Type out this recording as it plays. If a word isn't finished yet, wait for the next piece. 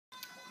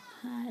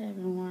Hi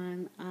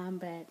everyone, I'm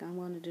back. I'm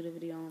going to do the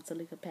video on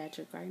Teleka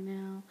Patrick right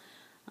now.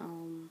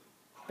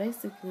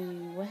 Basically,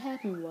 what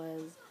happened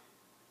was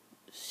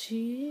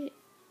she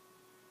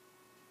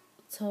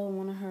asked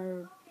one of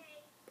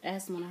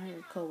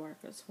her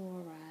coworkers for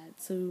a ride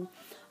to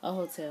a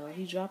hotel.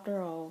 He dropped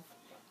her off,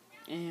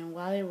 and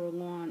while they were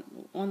going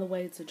on the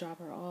way to drop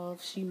her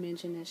off, she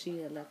mentioned that she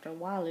had left her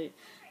wallet,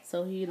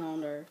 so he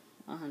loaned her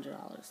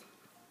 $100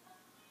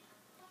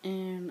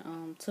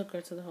 and took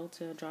her to the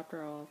hotel, dropped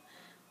her off.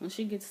 When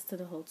she gets to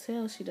the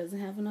hotel, she doesn't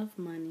have enough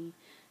money,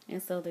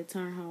 and so they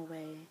turn her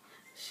away.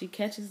 She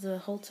catches the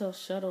hotel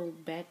shuttle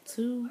back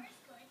to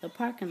the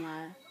parking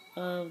lot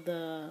of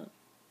the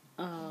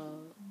uh,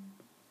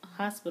 the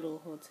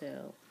hospital,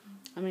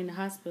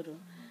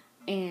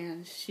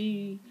 and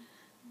she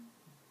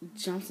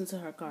jumps into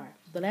her car.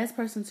 The last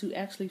person to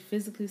actually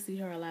physically see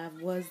her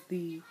alive was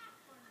the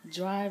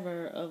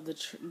driver of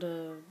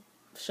the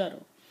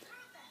shuttle.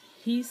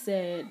 He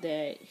said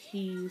that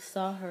he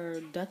saw her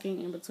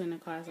ducking in between the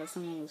cars like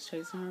someone was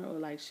chasing her or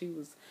like she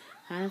was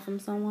hiding from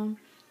someone.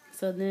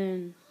 So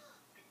then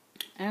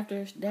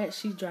after that,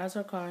 she drives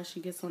her car,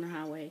 she gets on the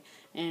highway,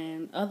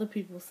 and other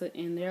people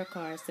in their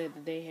car said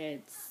that they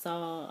had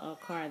saw a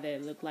car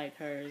that looked like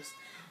hers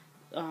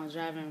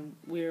driving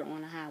weird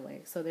on the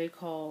highway. So they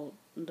called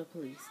the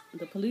police.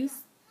 The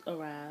police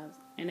arrives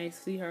and they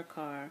see her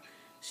car.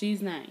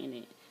 She's not in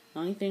it. The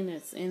only thing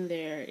that's in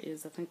there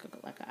is, I think,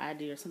 like an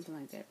ID or something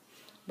like that.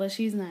 But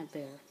she's not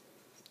there.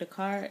 The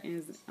car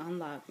is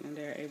unlocked and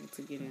they're able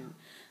to get in.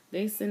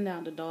 They send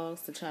out the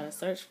dogs to try to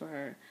search for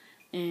her,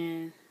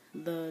 and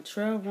the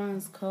trail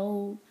runs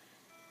cold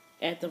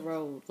at the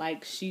road.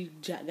 Like she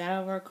got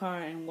out of her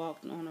car and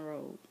walked on the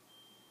road,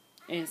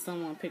 and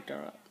someone picked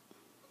her up.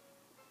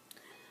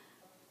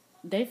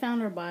 They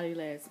found her body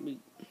last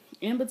week.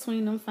 In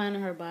between them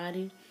finding her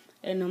body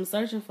and them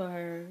searching for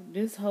her,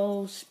 this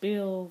whole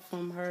spiel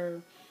from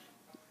her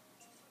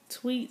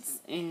tweets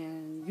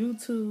and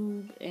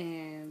YouTube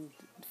and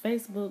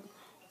Facebook,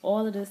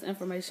 all of this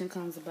information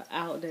comes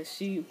out that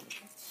she...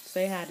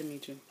 Say hi,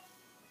 Dimitri.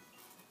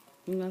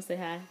 You gonna say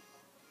hi?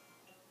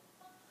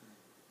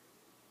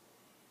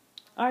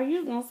 Are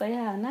you gonna say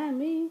hi? Not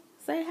me.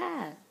 Say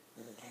hi.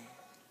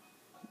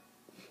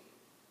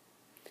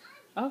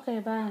 Okay,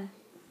 bye.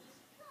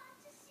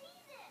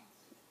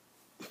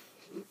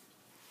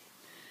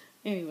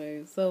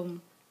 Anyway, so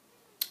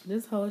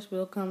this whole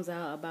spiel comes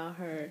out about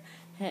her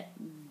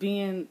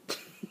being...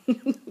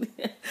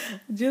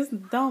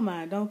 Just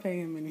don't pay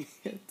him any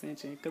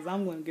attention, because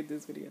I'm going to get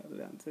this video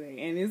done today.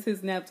 And it's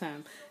his nap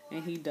time,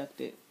 and he ducked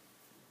it.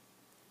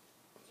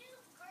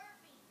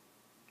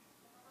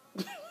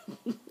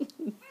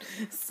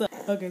 So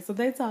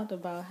they talked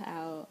about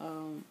how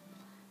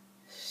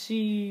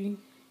she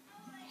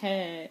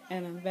had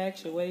an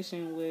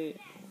infatuation with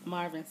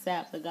Marvin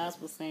Sapp, the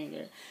gospel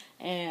singer,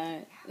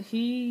 and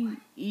he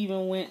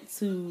even went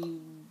to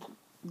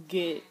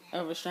get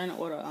a restraining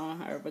order on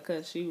her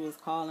because she was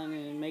calling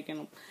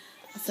and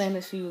saying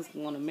that she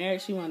wanted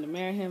to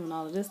marry him and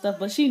all of this stuff,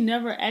 but she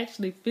never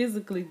actually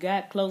physically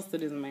got close to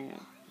this man.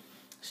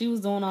 She was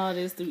doing all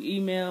this through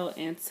email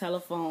and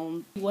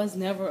telephone. He was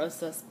never a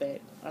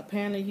suspect.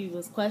 Apparently he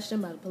was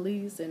questioned by the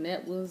police, and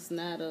that was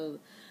not a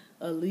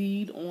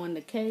lead on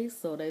the case,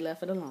 so they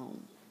left it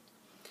alone.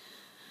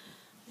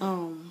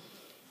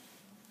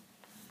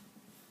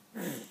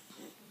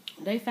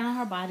 They found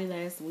her body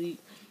last week.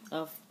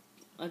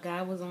 A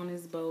guy was on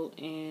his boat,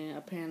 and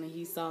apparently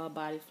he saw a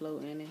body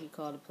floating, and he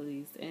called the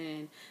police,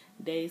 and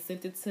they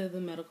sent it to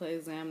the medical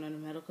examiner. The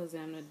medical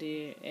examiner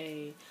did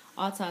a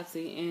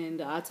autopsy, and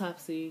the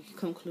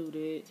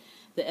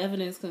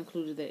evidence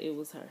concluded that it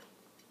was her.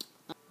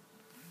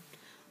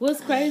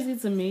 What's crazy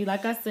to me,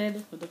 like I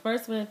said, the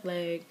first red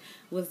flag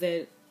was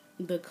that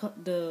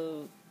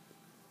the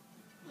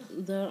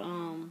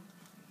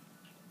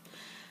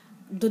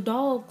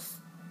dogs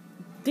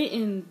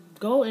didn't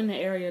go in the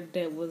area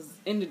that was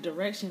in the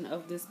direction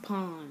of this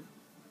pond.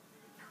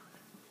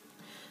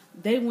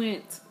 They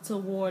went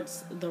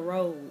towards the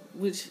road,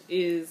 which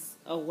is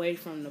away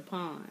from the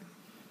pond.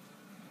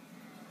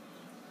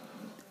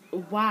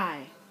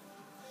 Why?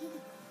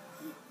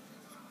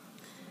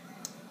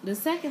 The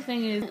second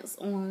thing is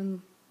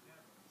on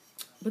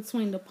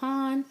between the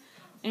pond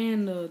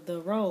and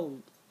the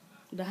road,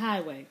 the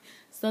highway.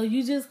 So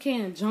you just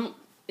can't jump.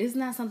 It's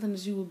not something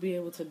that you will be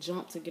able to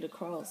jump to get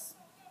across.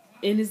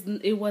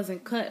 It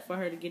wasn't cut for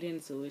her to get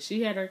into it.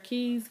 She had her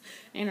keys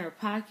in her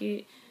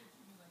pocket.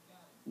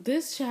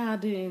 This child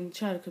didn't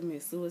try to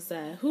commit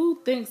suicide. Who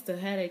thinks to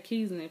have their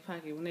keys in their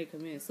pocket when they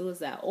commit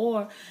suicide?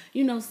 Or,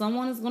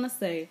 someone is going to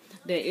say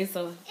that it's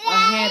a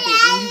habit.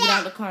 When you get out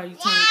of the car, you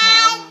turn the car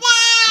on.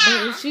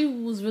 But if she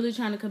was really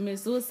trying to commit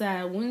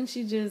suicide, wouldn't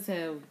she just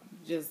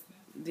did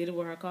it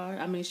with her car?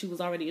 I mean, she was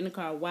already in the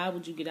car. Why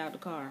would you get out of the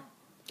car?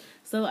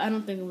 So I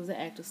don't think it was an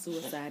act of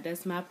suicide.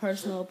 That's my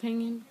personal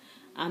opinion.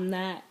 I'm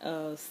not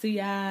a CI.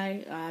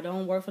 I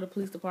don't work for the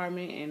police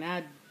department, and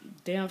I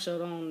damn sure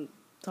don't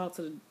talk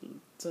to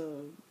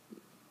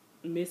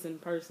missing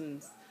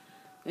persons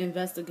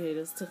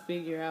investigators to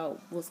figure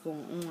out what's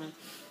going on.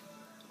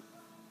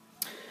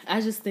 I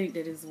just think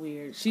that it's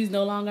weird. She's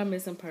no longer a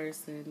missing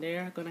person.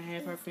 They're going to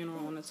have her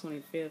funeral on the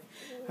 25th.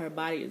 Her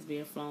body is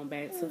being flown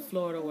back to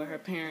Florida where her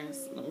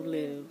parents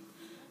live.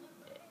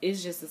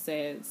 It's just a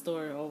sad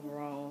story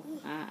overall.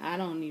 I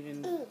don't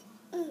even...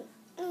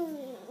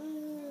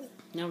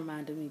 Never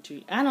mind,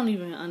 Dimitri. I don't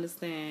even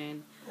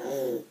understand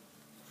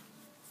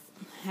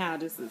how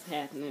this is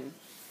happening.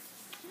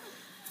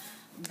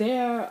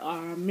 There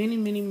are many,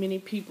 many, many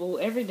people.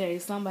 Every day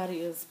somebody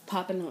is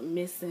popping up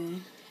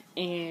missing,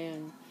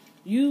 and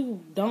you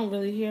don't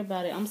really hear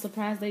about it. I'm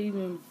surprised they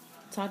even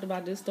talked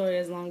about this story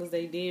as long as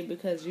they did,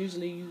 because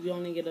usually you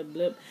only get a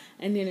blip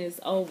and then it's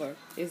over.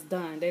 It's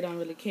done. They don't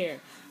really care.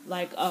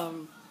 Like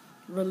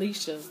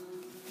Relisha.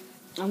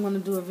 I'm going to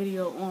do a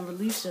video on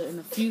Relisha in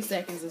a few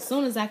seconds as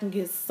soon as I can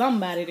get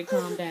somebody to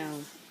calm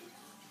down.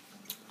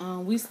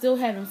 We still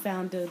haven't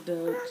found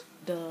the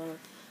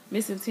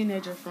missing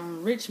teenager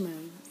from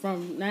Richmond.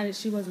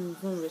 She wasn't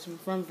from Richmond,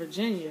 from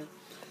Virginia.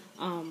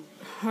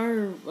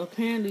 Her,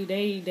 apparently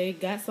they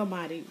got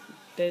somebody,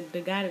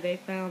 the guy that they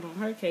found on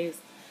her case,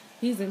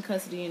 he's in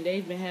custody and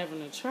they've been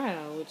having a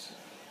trial, which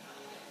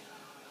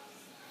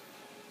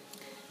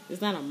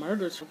is not a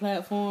murder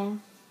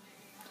platform.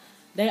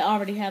 They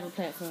already have a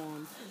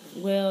platform.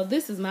 Well,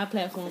 this is my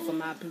platform for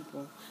my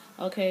people.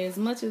 Okay, as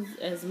much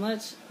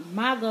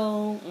my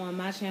goal on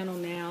my channel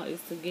now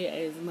is to get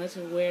as much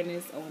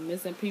awareness on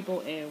missing people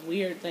and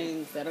weird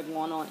things that are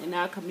going on in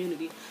our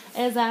community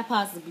as I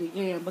possibly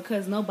can,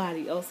 because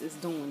nobody else is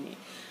doing it.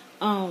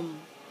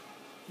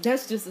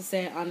 That's just a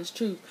sad, honest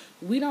truth.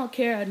 We don't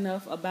care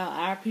enough about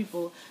our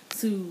people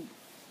to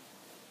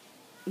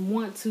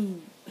want to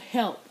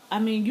help. I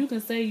mean, you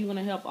can say you want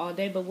to help all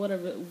day, but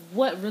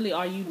what really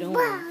are you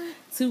doing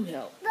to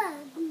help?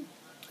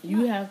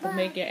 You have to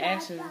make your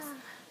actions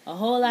a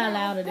whole lot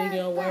louder than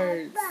your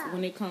words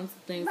when it comes to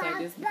things like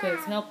this, because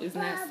help is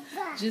not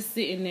just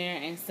sitting there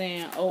and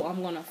saying, oh,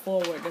 I'm going to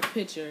forward the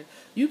picture.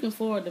 You can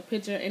forward the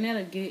picture and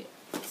that'll get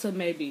to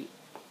maybe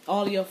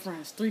all your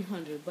friends,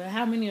 300, but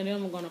how many of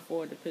them are going to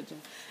forward the picture?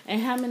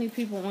 And how many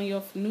people on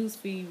your news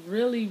feed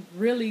really,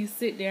 really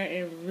sit there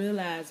and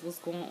realize what's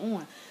going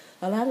on?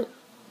 A lot of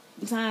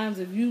times,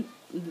 if you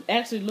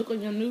actually look on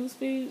your news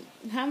feed,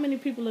 how many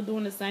people are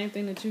doing the same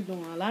thing that you're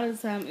doing? A lot of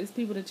the time, it's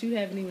people that you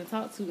haven't even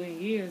talked to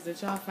in years,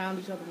 that y'all found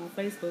each other on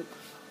Facebook.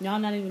 Y'all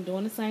not even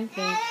doing the same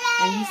thing,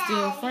 and you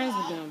still friends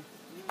with them.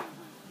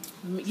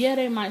 Yeah,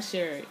 they might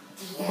share it,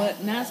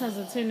 but 9 times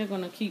out of 10, they're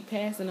going to keep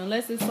passing,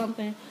 unless it's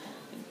something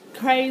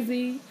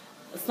crazy,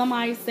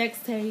 somebody's sex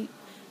tape,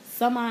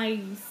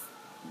 somebody's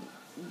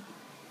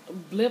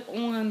blip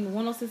on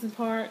 106 in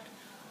Park,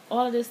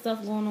 all of this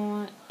stuff going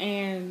on,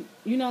 and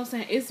you know what I'm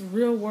saying, it's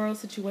real world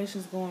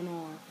situations going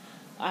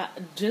on.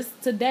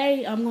 Just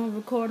today, I'm going to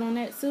record on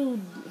that too.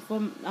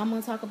 I'm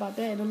going to talk about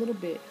that in a little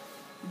bit.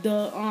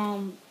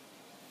 The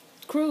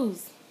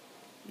cruise,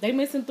 they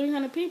missing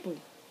 300 people.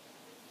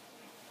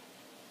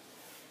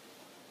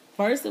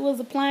 First it was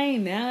a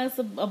plane, now it's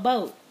a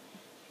boat.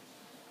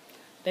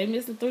 They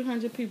missing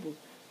 300 people.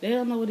 They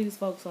don't know where these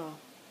folks are.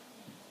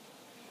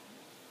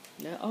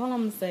 Now, all I'm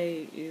going to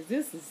say is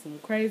this is some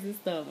crazy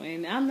stuff.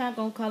 And I'm not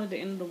going to call it the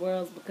end of the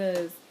world,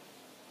 because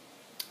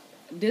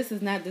this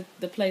is not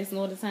the place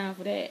nor the time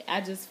for that.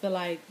 I just feel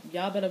like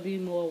y'all better be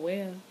more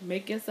aware.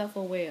 Make yourself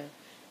aware.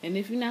 And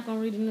if you're not going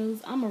to read the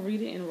news, I'm going to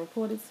read it and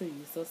report it to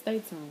you. So stay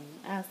tuned.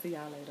 I'll see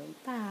y'all later.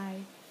 Bye.